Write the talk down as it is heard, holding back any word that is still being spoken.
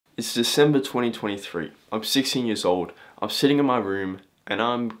It's December 2023. I'm 16 years old. I'm sitting in my room and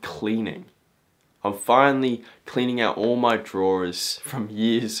I'm cleaning. I'm finally cleaning out all my drawers from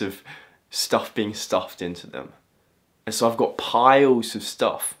years of stuff being stuffed into them. And so I've got piles of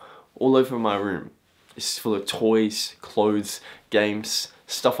stuff all over my room. It's full of toys, clothes, games,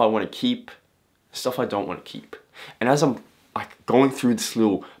 stuff I want to keep, stuff I don't want to keep. And as I'm like going through this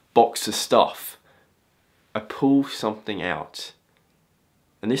little box of stuff, I pull something out.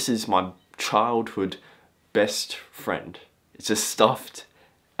 And this is my childhood best friend. It's a stuffed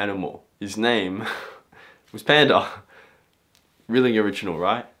animal. His name was Panda. Really original,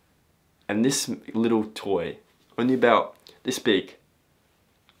 right? And this little toy, only about this big,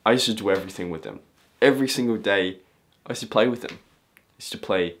 I used to do everything with him. Every single day, I used to play with him. I used to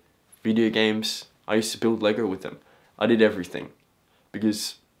play video games. I used to build Lego with him. I did everything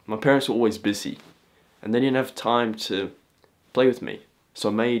because my parents were always busy and they didn't have time to play with me. So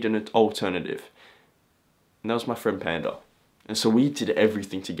I made an alternative. And that was my friend Panda. And so we did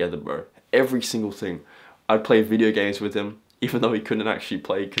everything together, bro. Every single thing. I'd play video games with him, even though he couldn't actually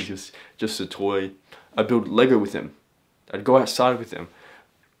play because he was just a toy. I'd build Lego with him. I'd go outside with him.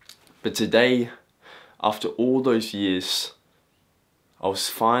 But today, after all those years, I was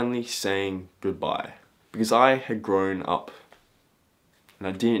finally saying goodbye. Because I had grown up and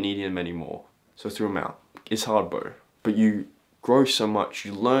I didn't need him anymore. So I threw him out. It's hard, bro. But you grow so much,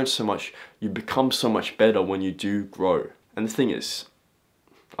 you learn so much, you become so much better when you do grow. And the thing is,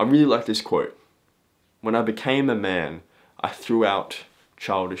 I really like this quote. When I became a man, I threw out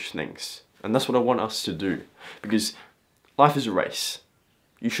childish things. And that's what I want us to do. Because life is a race.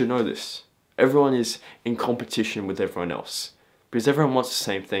 You should know this. Everyone is in competition with everyone else. Because everyone wants the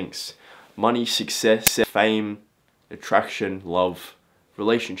same things. Money, success, fame, attraction, love,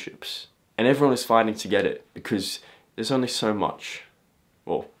 relationships. And everyone is fighting to get it. Because there's only so much.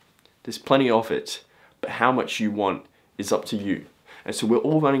 Well, there's plenty of it. But how much you want is up to you. And so we're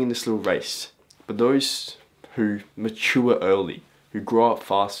all running in this little race. But those who mature early, who grow up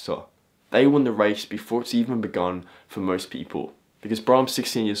faster, they win the race before it's even begun for most people. Because bro, I'm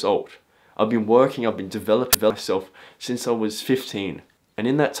 16 years old. I've been working, I've been developing myself since I was 15. And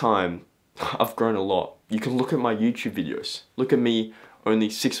in that time, I've grown a lot. You can look at my YouTube videos. Look at me only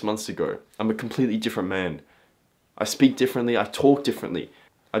 6 months ago. I'm a completely different man. I speak differently, I talk differently.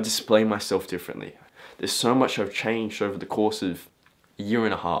 I display myself differently. There's so much I've changed over the course of a year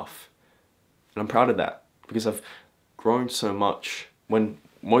and a half. And I'm proud of that. Because I've grown so much. When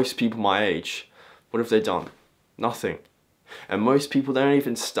most people my age, what have they done? Nothing. And most people, they don't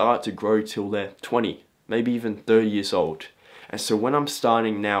even start to grow till they're 20, maybe even 30 years old. And so when I'm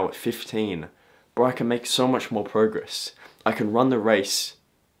starting now at 15, bro, I can make so much more progress. I can run the race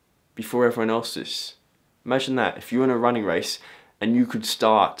before everyone else is. Imagine that, if you're in a running race and you could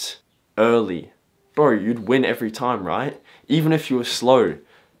start early, bro, you'd win every time, right? Even if you were slow,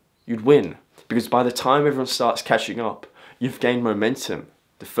 you'd win. Because by the time everyone starts catching up, you've gained momentum.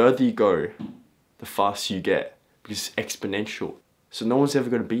 The further you go, the faster you get. Because it's exponential. So no one's ever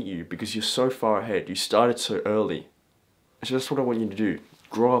going to beat you because you're so far ahead. You started so early. And so that's what I want you to do.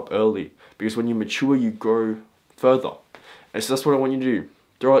 Grow up early. Because when you mature, you grow further. And so that's what I want you to do.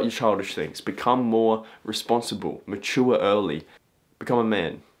 Throw out your childish things. Become more responsible. Mature early. Become a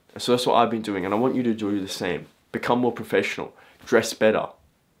man. And so that's what I've been doing. And I want you to do the same. Become more professional. Dress better.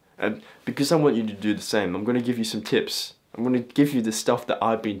 And because I want you to do the same, I'm going to give you some tips. I'm going to give you the stuff that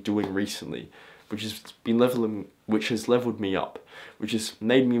I've been doing recently. Which has leveled me up, which has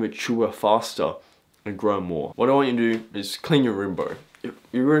made me mature faster and grow more. What I want you to do is clean your room, bro.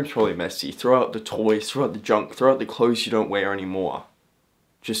 Your room's probably messy. Throw out the toys, throw out the junk, throw out the clothes you don't wear anymore.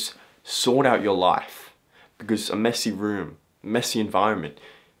 Just sort out your life. Because a messy room, messy environment,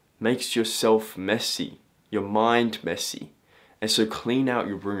 makes yourself messy, your mind messy. And so clean out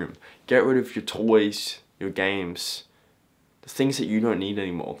your room. Get rid of your toys, your games, the things that you don't need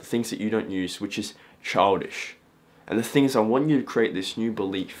anymore, the things that you don't use, which is childish. And the thing is, I want you to create this new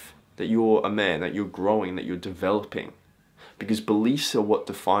belief that you're a man, that you're growing, that you're developing. Because beliefs are what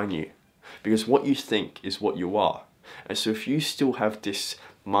define you. Because what you think is what you are. And so if you still have this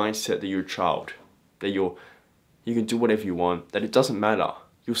mindset that you're a child, that you can do whatever you want, that it doesn't matter,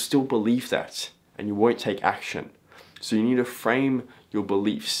 you'll still believe that and you won't take action. So you need to frame your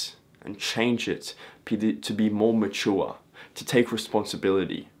beliefs and change it to be more mature, to take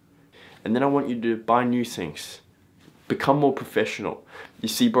responsibility. And then I want you to buy new things. Become more professional. You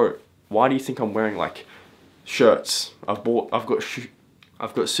see, bro, why do you think I'm wearing like shirts? I've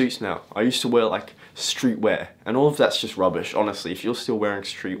got suits now. I used to wear like streetwear, and all of that's just rubbish, honestly. If you're still wearing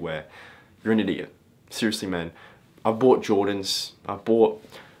streetwear, you're an idiot. Seriously, man. I bought Jordans, I bought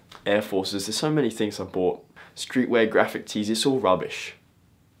Air Forces. There's so many things I bought. Streetwear, graphic tees, it's all rubbish.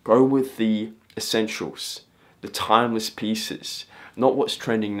 Go with the essentials, the timeless pieces, not what's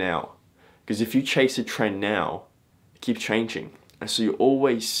trending now. Because if you chase a trend now, it keeps changing. And so you're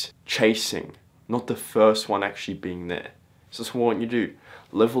always chasing, not the first one actually being there. So that's what I want you to do.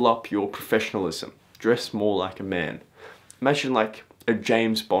 Level up your professionalism. Dress more like a man. Imagine like a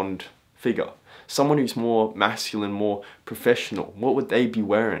James Bond figure. Someone who's more masculine, more professional. What would they be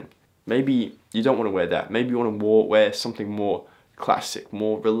wearing? Maybe you don't want to wear that. Maybe you want to wear something more classic,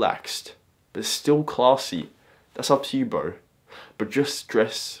 more relaxed, but still classy. That's up to you, bro. But just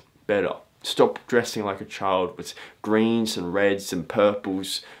dress better. Stop dressing like a child with greens and reds and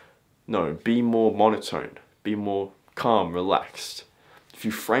purples. No, be more monotone. Be more calm, relaxed. If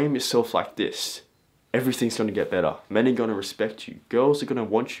you frame yourself like this, everything's going to get better. Men are going to respect you. Girls are going to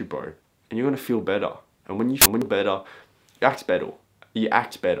want you, bro. And you're going to feel better. And when you feel better, you act better. You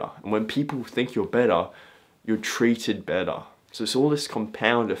act better. And when people think you're better, you're treated better. So it's all this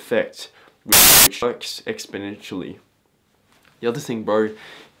compound effect which works exponentially. The other thing, bro,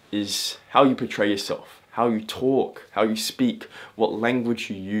 is how you portray yourself, how you talk, how you speak, what language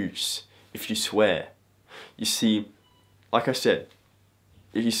you use, if you swear. You see, like I said,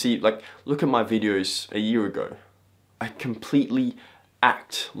 if you see, like, look at my videos a year ago. I completely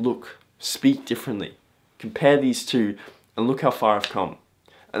act, look, speak differently. Compare these two and look how far I've come.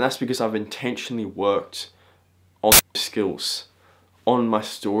 And that's because I've intentionally worked on skills, on my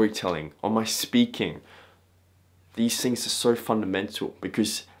storytelling, on my speaking. These things are so fundamental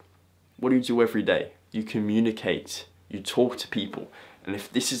because what do you do every day? You communicate, you talk to people. And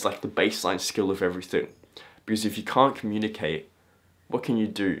if this is like the baseline skill of everything, because if you can't communicate, what can you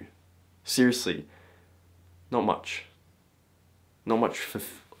do? Seriously, not much. Not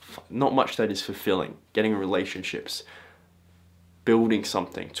much that is fulfilling. Getting in relationships, building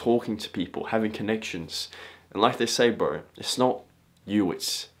something, talking to people, having connections. And like they say, bro, it's not you,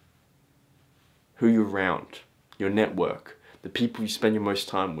 it's who you're around, your network, the people you spend your most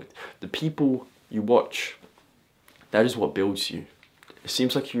time with, the people you watch. That is what builds you. It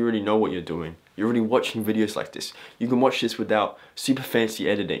seems like you already know what you're doing. You're already watching videos like this. You can watch this without super fancy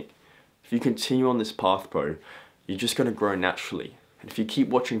editing. If you continue on this path, bro, you're just going to grow naturally. And if you keep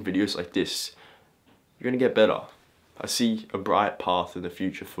watching videos like this, you're going to get better. I see a bright path in the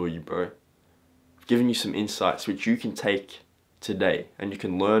future for you, bro. I've given you some insights which you can take today and you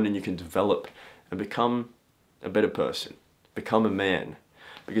can learn and you can develop and become a better person. Become a man.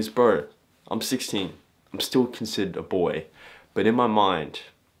 Because, bro, I'm 16. I'm still considered a boy. But in my mind,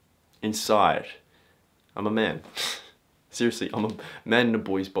 inside, I'm a man. Seriously, I'm a man in a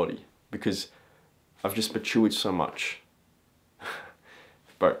boy's body. Because I've just matured so much.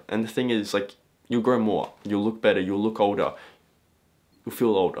 Bro, and the thing is, like, you'll grow more. You'll look better. You'll look older. You'll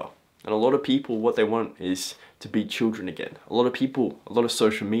feel older. And a lot of people, what they want is to be children again. A lot of people, a lot of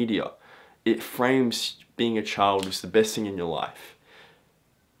social media, it frames being a child as the best thing in your life.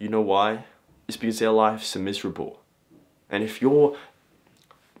 You know why? It's because their lives are miserable. And if you're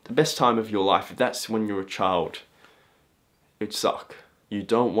the best time of your life, if that's when you're a child, it'd suck. You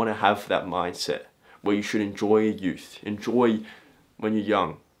don't want to have that mindset where you should enjoy your youth. Enjoy when you're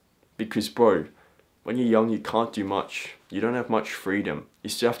young. Because, bro, when you're young, you can't do much. You don't have much freedom. You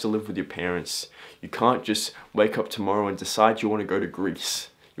still have to live with your parents. You can't just wake up tomorrow and decide you want to go to Greece.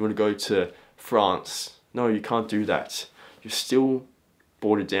 You want to go to France. No, you can't do that. You're still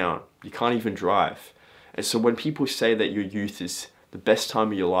boarded down. You can't even drive. And so when people say that your youth is the best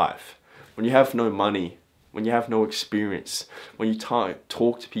time of your life, when you have no money, when you have no experience, when you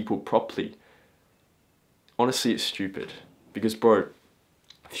talk to people properly, honestly, it's stupid. Because, bro,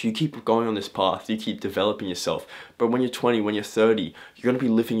 if you keep going on this path, you keep developing yourself, but when you're 20, when you're 30, you're going to be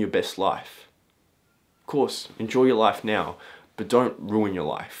living your best life. Of course, enjoy your life now, but don't ruin your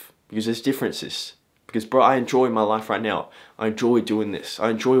life. Because there's differences. Because, bro, I enjoy my life right now. I enjoy doing this. I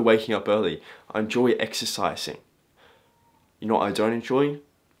enjoy waking up early. I enjoy exercising. You know what I don't enjoy?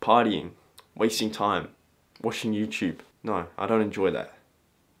 Partying, wasting time, watching YouTube. No, I don't enjoy that.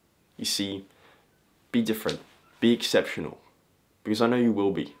 You see, be different. Be exceptional. Because I know you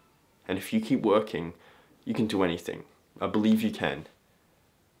will be. And if you keep working, you can do anything. I believe you can.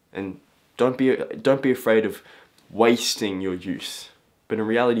 And don't be afraid of wasting your youth. But in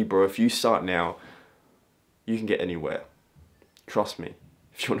reality, bro, if you start now, you can get anywhere. Trust me.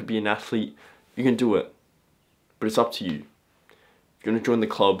 If you want to be an athlete, you can do it. But it's up to you. If you want to join the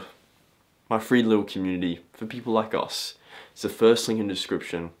club, my free little community for people like us, it's the first link in the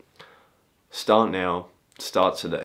description. Start now. Start today.